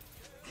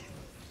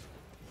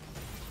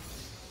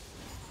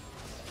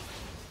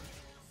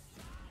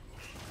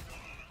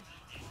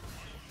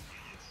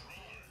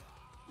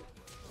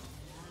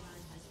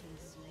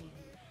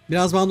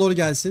 Biraz bana doğru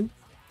gelsin.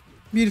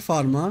 Bir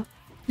farma.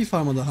 Bir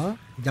farma daha.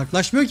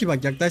 Yaklaşmıyor ki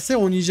bak. Yaklaşsa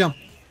oynayacağım.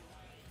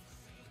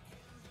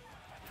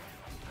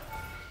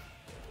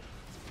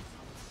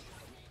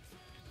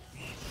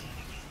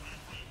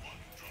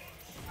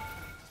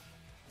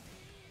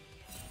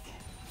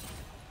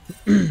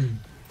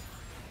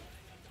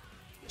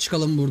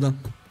 Çıkalım buradan.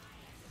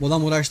 Bu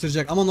adam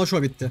uğraştıracak ama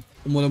Nashor bitti.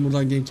 Umarım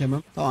buradan gank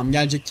yemem. Tamam,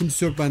 gelecek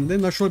kimse yok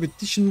bende. Nashor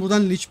bitti. Şimdi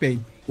buradan Lich Bane.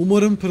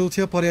 Umarım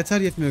pırıltıya para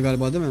yeter, yetmiyor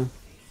galiba değil mi?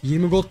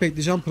 20 gold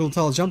bekleyeceğim,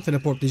 pırıltı alacağım,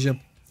 teleportlayacağım.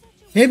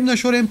 Hem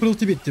Nashor hem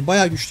pırıltı bitti.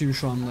 Bayağı güçlüyüm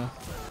şu anda.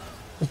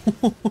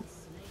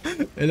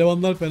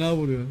 Elemanlar fena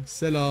vuruyor.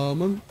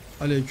 Selamın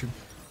aleyküm.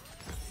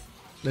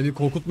 Da bir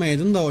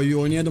korkutmayaydın da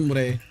oynayalım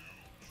burayı.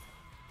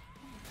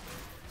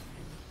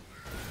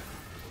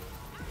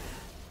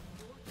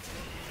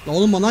 La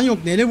oğlum, manan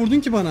yok. Neyle vurdun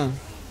ki bana?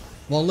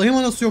 Vallahi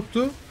manası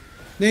yoktu.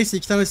 Neyse,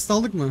 2 tane asist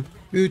aldık mı?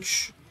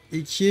 3,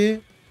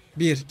 2,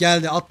 1.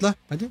 Geldi, atla.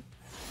 Hadi.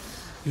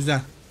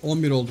 Güzel.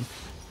 11 oldum.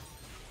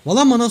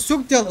 Valla manası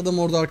yok diye atladım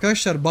orada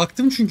arkadaşlar.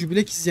 Baktım çünkü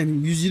bilakis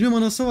yani 120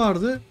 manası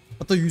vardı.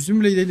 Hatta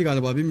 120 bile değildi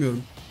galiba,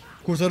 bilmiyorum.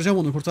 Kurtaracağım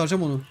onu,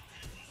 kurtaracağım onu.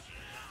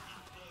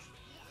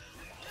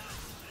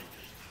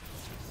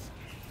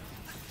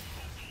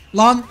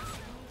 Lan!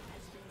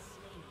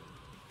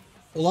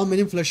 Olan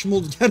benim flash'ım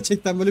oldu.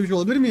 Gerçekten böyle bir şey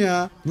olabilir mi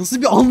ya?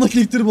 Nasıl bir anlık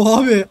iliktir bu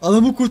abi?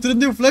 Adamı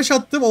kurtarın diye flash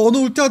attım. O ona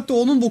ulti attı.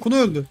 Onun bokunu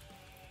öldü.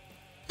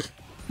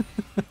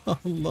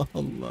 Allah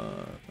Allah.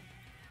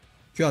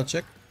 Q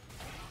atacak.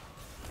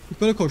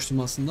 Yukarı koştum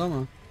aslında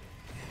ama.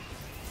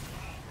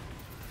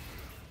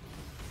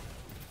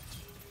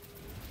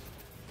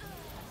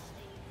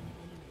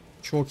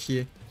 Çok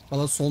iyi.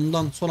 Valla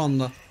son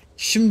anda.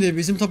 Şimdi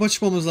bizim tapa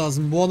çıkmamız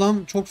lazım. Bu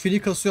adam çok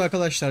free kasıyor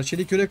arkadaşlar.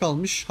 Çelik yürek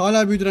almış.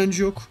 Hala büyü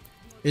direnci yok.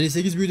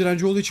 58 büyü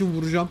direnci olduğu için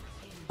vuracağım.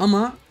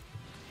 Ama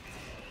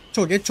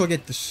çok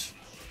ettir.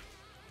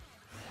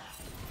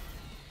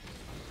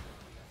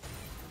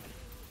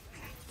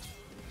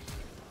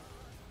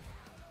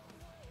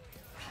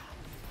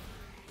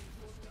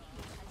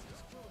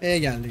 E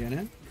geldi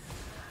gene.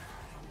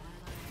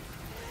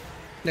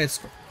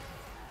 Let's go.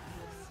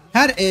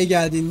 Her E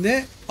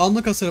geldiğinde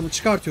anlık hasarımı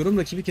çıkartıyorum.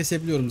 Rakibi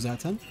kesebiliyorum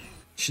zaten.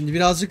 Şimdi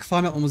birazcık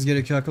farm yapmamız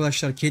gerekiyor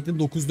arkadaşlar. Caitlyn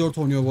 9-4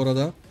 oynuyor bu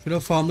arada. Şöyle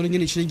farmların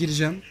yine içine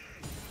gireceğim.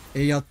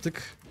 E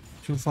attık.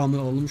 Tüm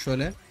farmları alalım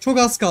şöyle. Çok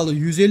az kaldı.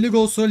 150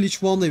 gol sonra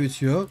Lich One'la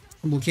bitiyor.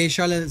 Bu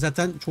Keishar'la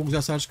zaten çok güzel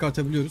hasar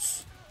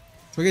çıkartabiliyoruz.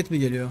 Çok et mi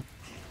geliyor?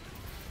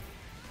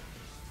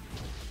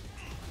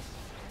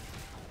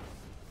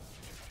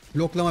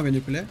 Bloklama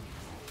beni kule.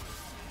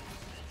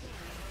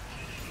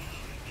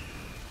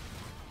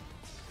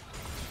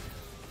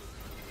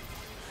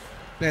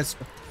 Let's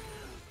go.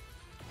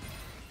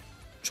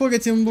 Çok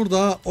etim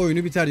burada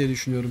oyunu biter diye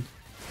düşünüyorum.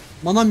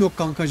 Manam yok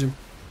kankacım.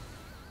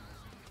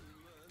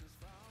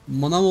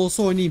 Manam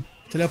olsa oynayayım.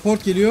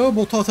 Teleport geliyor,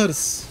 botu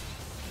atarız.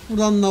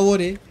 Buradan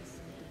Navari.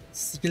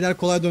 Skiller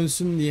kolay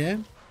dönsün diye.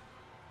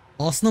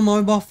 Aslında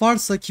mavi buff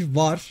varsa ki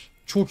var.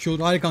 Çok iyi olur.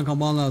 Hayır kanka,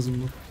 bana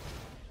lazım bu.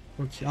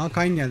 Çok iyi. Aa,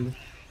 Kayn geldi.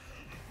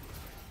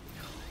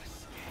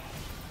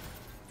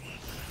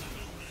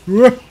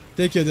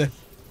 Tek yedi.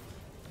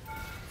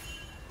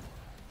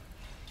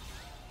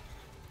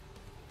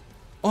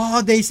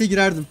 Aa, değse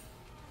girerdim.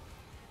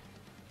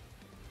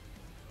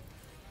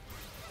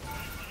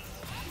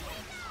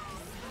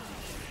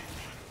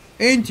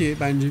 Enti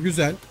bence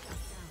güzel.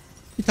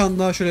 Bir tane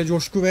daha şöyle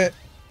coşku ve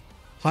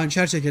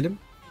hançer çekelim.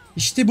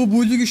 İşte bu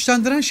build'i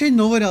güçlendiren şey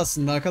Navari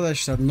aslında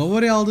arkadaşlar.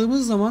 Navari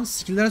aldığımız zaman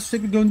skill'ler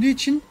sürekli döndüğü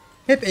için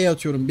hep E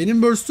atıyorum.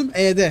 Benim burst'üm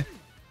E'de.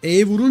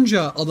 E'ye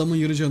vurunca adamın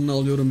yarı canını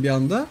alıyorum bir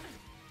anda.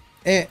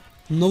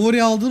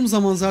 Navari aldığım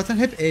zaman zaten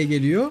hep E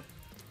geliyor.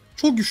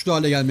 Çok güçlü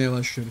hale gelmeye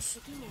başlıyoruz.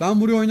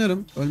 Ben buraya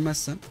oynarım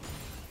ölmezsem.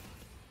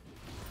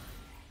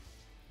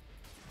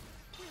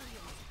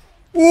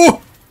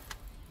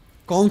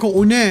 Kanka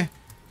o ne?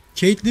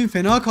 Caitlyn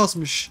fena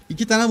kasmış.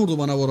 2 tane vurdu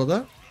bana bu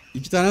arada.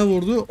 2 tane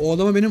vurdu. O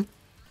adama benim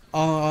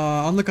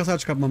anlık hasar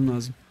çıkartmam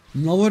lazım.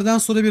 Navari'den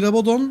sonra bir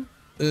Rabadon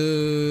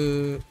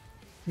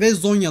ve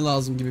Zonya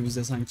lazım gibi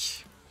bize sanki.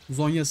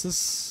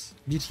 Zonyasız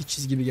bir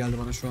hiçiz gibi geldi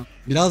bana şu an.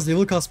 Biraz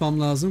level kasmam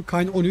lazım.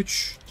 Kayn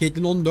 13,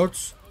 Caitlyn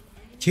 14.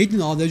 Caitlyn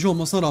ADC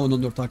olmasına rağmen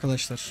 14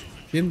 arkadaşlar.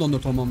 Benim de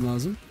 14 olmam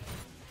lazım.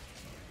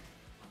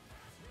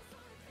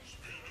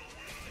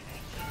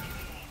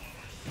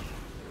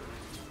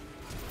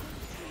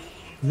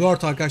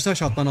 Word arkadaşlar,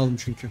 şatlanalım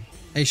çünkü.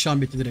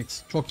 Eşyan bitti direkt.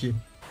 Çok iyi.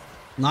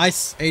 Nice.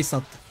 Ace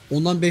attı.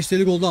 Ondan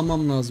 5'lik oldu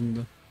almam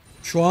lazımdı.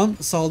 Şu an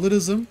saldırı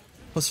hızım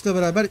pasifle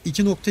beraber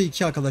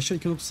 2.2 arkadaşlar.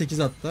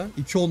 2.8 hatta.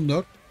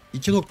 2.14.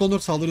 2.14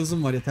 saldırı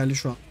hızım var, yeterli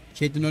şu an.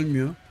 Caitlyn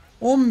ölmüyor.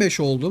 15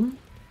 oldum.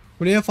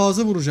 Kuleye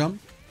fazla vuracağım.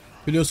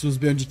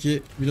 Biliyorsunuz bir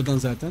önceki videodan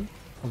zaten.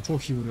 Ama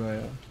çok iyi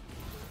vuruyor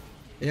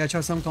ya.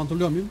 Açarsam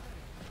kontrolüyor muyum?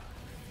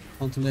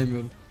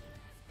 Kontroleyemiyorum.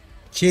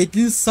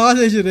 Caitlyn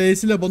sadece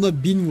R'si ile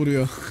bana 1000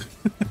 vuruyor.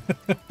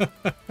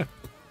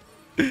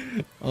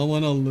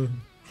 Aman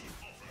Allah'ım.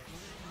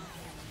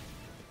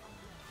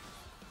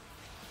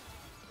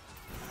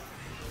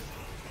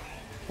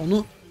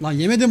 Onu lan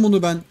yemedim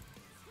onu ben.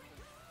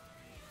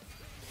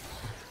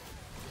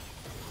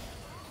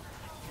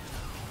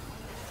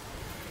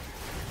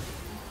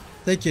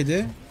 Tek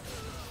yedi.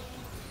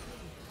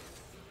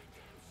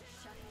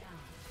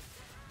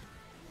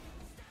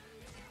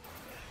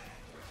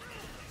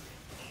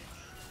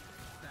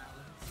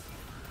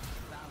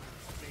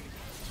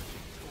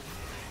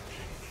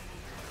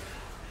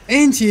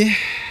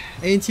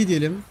 Enti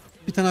diyelim.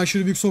 Bir tane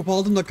aşırı büyük sopa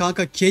aldım da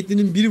kanka,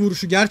 Caitlyn'in bir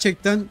vuruşu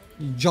gerçekten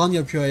can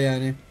yapıyor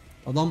yani.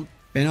 Adam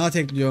fena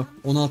tekliyor.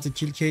 16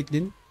 kill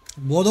Caitlyn.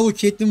 Bu arada bu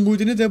Caitlyn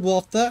build'ini de bu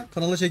hafta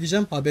kanala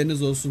çekeceğim,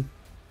 haberiniz olsun.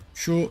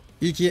 Şu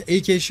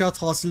ilk eşya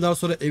tahsilden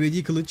sonra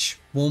ebedi kılıç,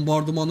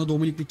 bombardımanla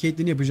Dominik'li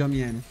Caitlyn'i yapacağım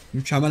yani.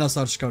 Mükemmel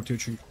hasar çıkartıyor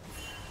çünkü.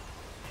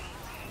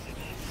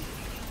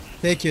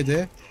 Tek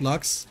yedi.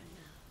 Lux.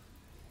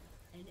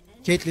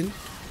 Caitlyn.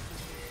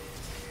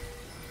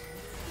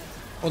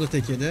 O da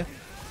tek yedi.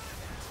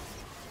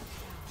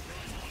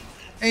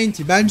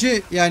 Enti.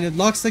 Bence yani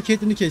Lux'la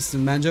Caitlyn'i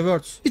kestim. Bence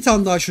Word. Bir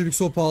tane daha çürük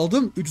sopa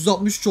aldım.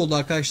 363 oldu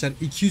arkadaşlar.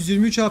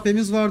 223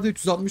 AP'miz vardı.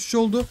 363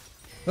 oldu.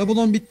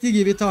 Rabadon bittiği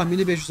gibi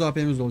tahmini 500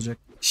 AP'miz olacak.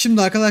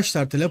 Şimdi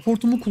arkadaşlar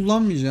teleportumu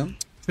kullanmayacağım.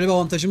 Şöyle bir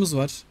avantajımız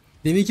var.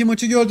 Deminki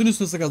maçı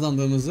gördünüz nasıl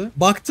kazandığımızı.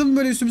 Baktım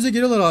böyle üstümüze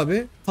geliyorlar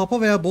abi.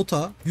 Tapa veya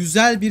bota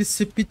güzel bir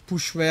speed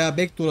push veya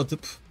backdoor atıp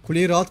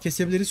kuleyi rahat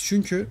kesebiliriz.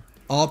 Çünkü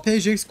AP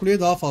Jax kuleye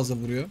daha fazla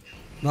vuruyor.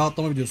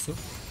 Rahatlama videosu.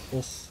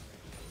 Of.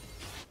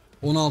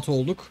 16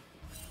 olduk.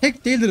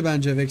 Tek değildir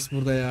bence Vex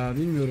burada ya.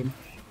 Bilmiyorum.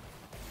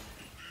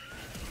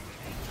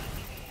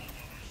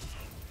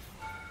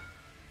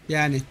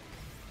 Yani.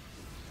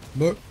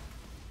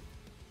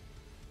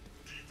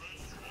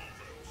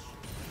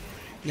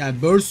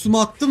 Yani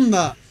burst'umu attım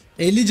da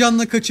 50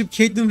 canla kaçıp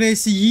Caitlyn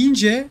Reis'i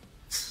yiyince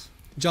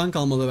can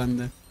kalmadı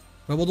bende.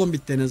 Rabadon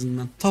bitti en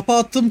azından. Tapa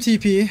attım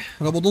TP'yi.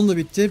 Rabadon da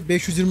bitti.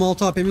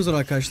 526 AP'miz var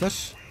arkadaşlar.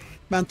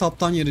 Ben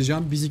taptan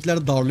yarayacağım.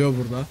 Bizimkiler darlıyor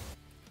burada.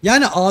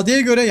 Yani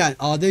AD'ye göre yani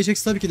AD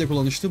Jax tabii ki de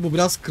kullanışlı. Bu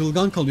biraz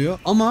kırılgan kalıyor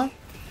ama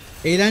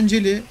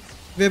eğlenceli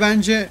ve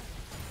bence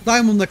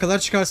Diamond'a kadar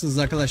çıkarsınız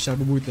arkadaşlar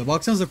bu boyutla.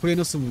 Baksanıza kuleye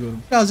nasıl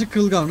vuruyorum. Birazcık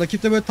kırılgan.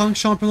 Rakipte böyle tank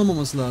şampiyon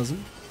olmaması lazım.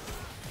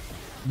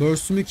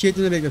 Burst'ümü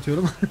Caitlyn'e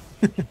bekletiyorum.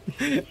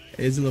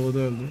 Ezil havada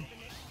öldü.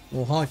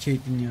 Oha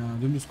Caitlyn ya.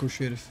 Dümdüz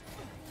koşuyor herif.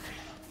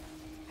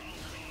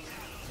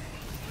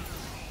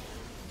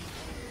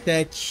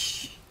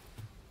 Tek.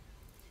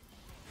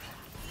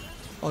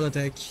 O da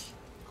tek.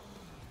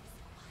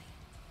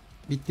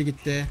 Bitti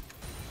gitti.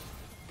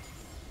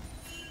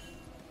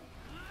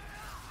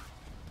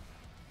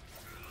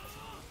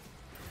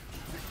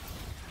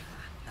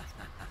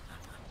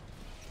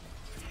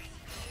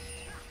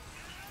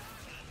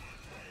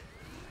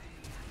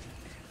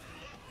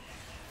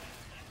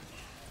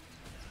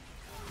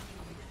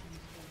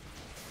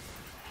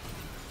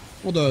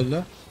 O da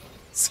öldü.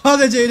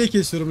 Sadece ele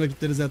kesiyorum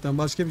rakipleri zaten.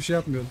 Başka bir şey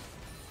yapmıyorum.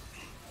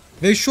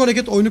 Ve şu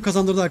hareket oyunu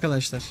kazandırdı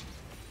arkadaşlar.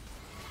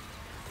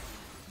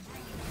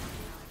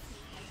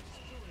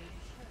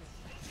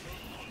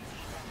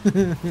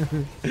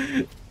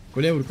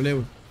 Kule vur, kule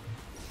vur.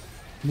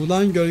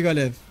 Mulan gölge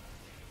alev.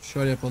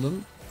 Şöyle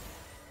yapalım.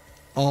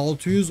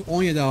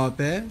 617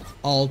 AP.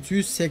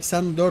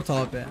 684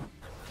 AP.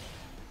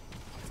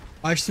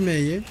 Açtım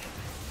E'yi.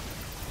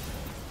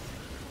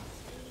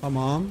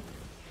 Tamam.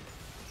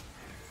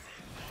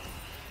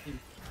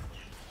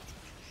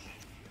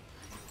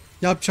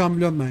 Yapacağım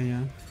biliyorum ben ya.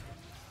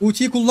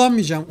 Ultiyi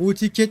kullanmayacağım.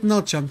 Ultiyi Caitlyn'e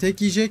atacağım.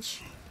 Tek yiyecek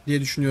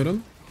diye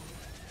düşünüyorum.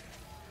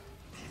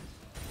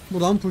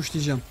 Buradan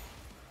pushlayacağım.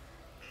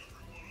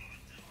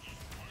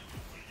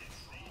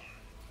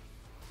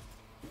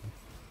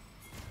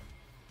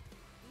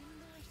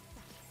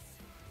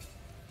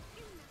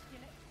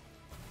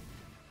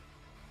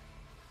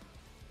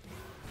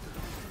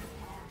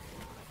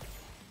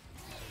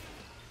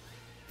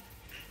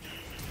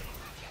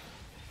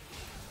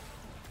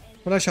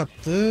 Flash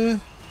attı.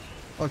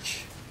 Bak.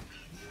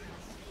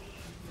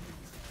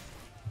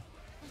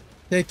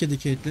 Tek yedi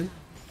Caitlyn.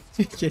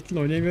 Caitlyn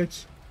oynayamıyor ki.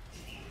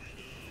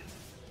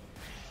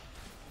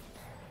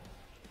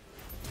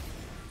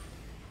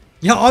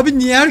 Ya abi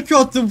niye her Q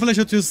attığım flash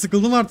atıyor?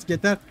 Sıkıldım artık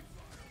yeter.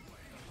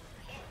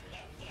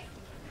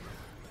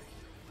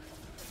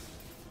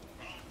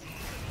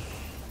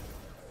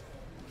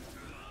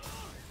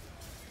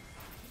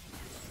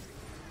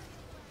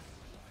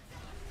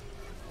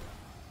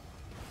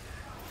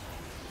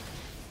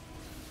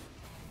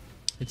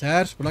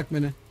 Yeter bırak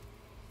beni.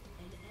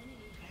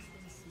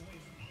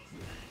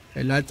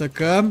 Helal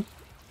takım.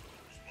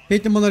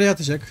 Caitlyn bana nereye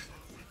atacak?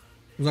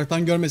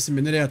 Uzaktan görmesin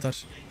beni, nereye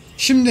atar.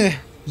 Şimdi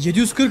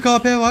 740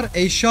 AP var.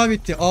 Eşya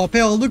bitti. AP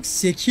aldık.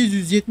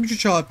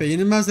 873 AP.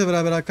 Yenilmezle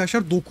beraber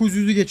arkadaşlar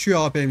 900'ü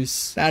geçiyor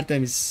AP'miz.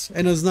 Tertemiz.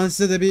 En azından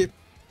size de bir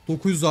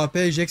 900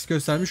 AP Jax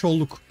göstermiş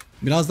olduk.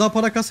 Biraz daha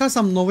para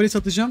kasarsam Nova'yı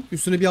satacağım.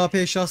 Üstüne bir AP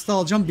eşyası da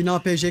alacağım. 1000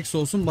 AP Jax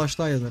olsun.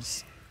 Başlığa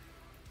yazarız.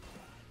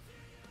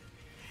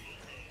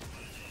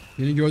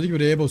 Beni gördüğü gibi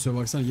R'ye basıyor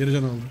baksana. Yarı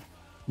can aldı.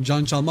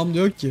 Can çalmam da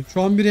yok ki.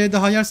 Şu an bir R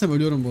daha yersem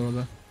ölüyorum bu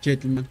arada.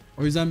 Caitlyn'den.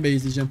 O yüzden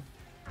base'leyeceğim.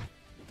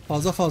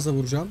 Fazla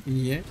vuracağım.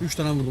 Niye? 3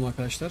 tane vurdum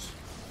arkadaşlar.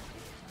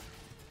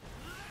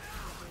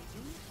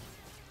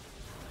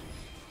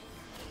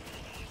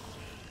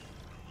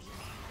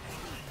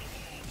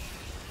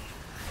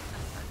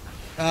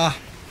 Ah.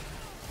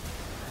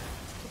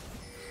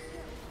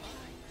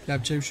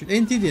 Yapacak bir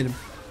şey. NT diyelim.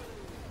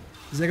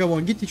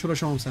 Zegabon git, hiç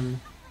uğraşamam seninle.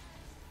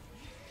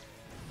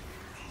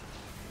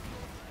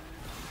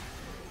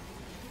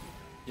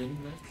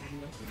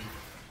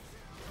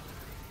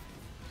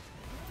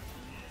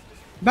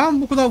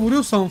 Ben bu kadar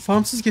vuruyorsam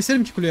farmsız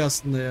keserim ki kuleyi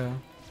aslında ya.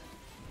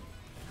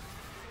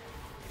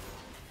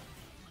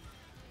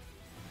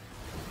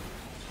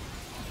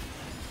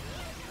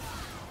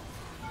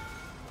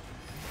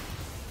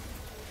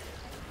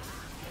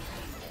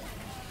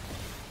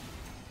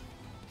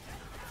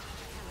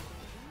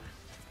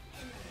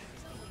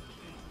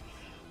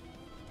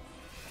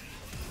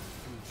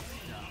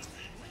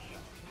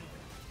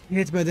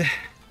 Yetmedi.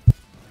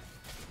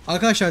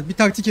 Arkadaşlar bir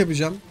taktik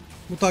yapacağım.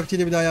 Bu taktiği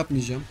de bir daha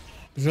yapmayacağım.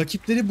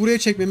 Rakipleri buraya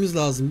çekmemiz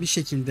lazım bir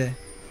şekilde.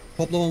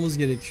 Toplamamız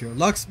gerekiyor.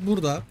 Lux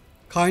burada.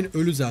 Kayn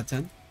ölü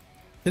zaten.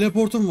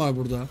 Teleportum var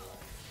burada.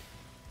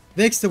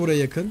 Vex de buraya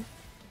yakın.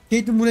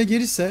 Caitlyn buraya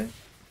gelirse.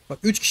 Bak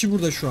 3 kişi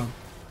burada şu an.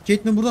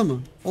 Caitlyn burada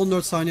mı?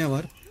 14 saniye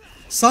var.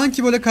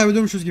 Sanki böyle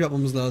kaybediyormuşuz gibi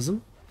yapmamız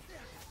lazım.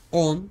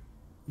 10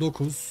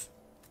 9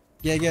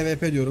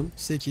 GGVP diyorum.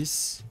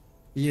 8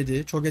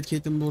 7 Cho'Gath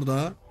Caitlyn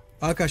burada.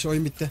 Arkadaşlar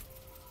oyun bitti.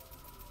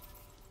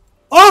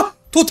 Ah!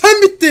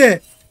 Totem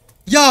bitti!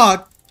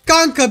 Ya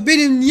kanka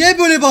benim niye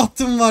böyle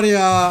bahtım var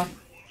ya?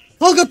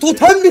 Kanka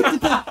totem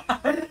bitti.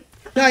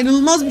 Ya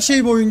inanılmaz bir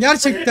şey bu oyun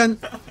gerçekten.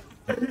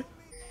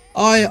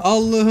 Ay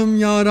Allah'ım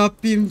ya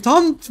Rabbim.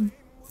 Tam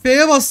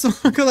F'ye bastım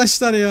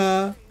arkadaşlar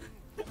ya.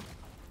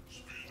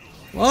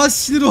 Aa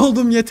sinir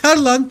oldum. Yeter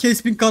lan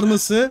Kespin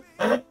karması.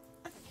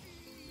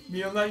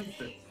 Milyonlar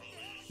gitti.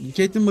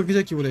 Caitlyn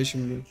bakacak ki buraya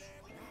şimdi.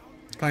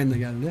 Kayn da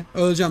geldi.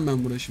 Öleceğim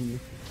ben buraya şimdi.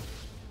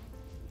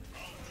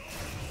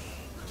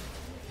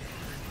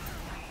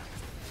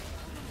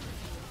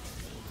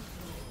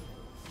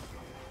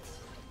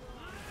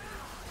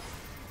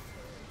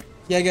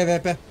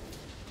 GGVP.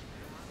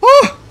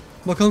 Oh!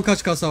 Bakalım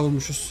kaç kasa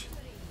vurmuşuz.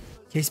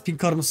 Kespin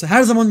karması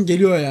her zaman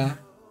geliyor ya.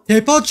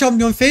 TP atacağım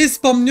diyorum. Face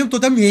spamlıyorum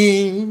totem.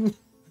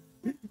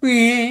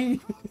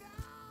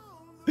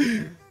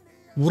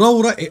 Vura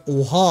vura.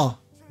 Oha.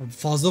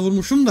 Fazla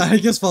vurmuşum da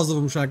herkes fazla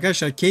vurmuş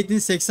arkadaşlar. Caitlyn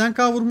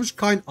 80k vurmuş.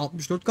 Kayn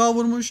 64k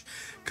vurmuş.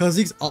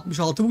 Kha'Zix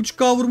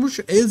 66.5k vurmuş.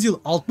 Ezreal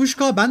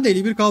 60k. Ben de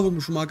 51k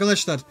vurmuşum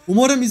arkadaşlar.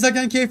 Umarım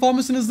izlerken keyif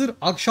almışsınızdır.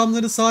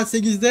 Akşamları saat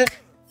 8'de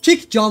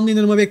Kick canlı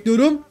yayınlarıma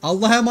bekliyorum.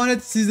 Allah'a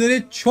emanet,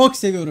 sizleri çok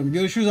seviyorum.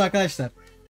 Görüşürüz arkadaşlar.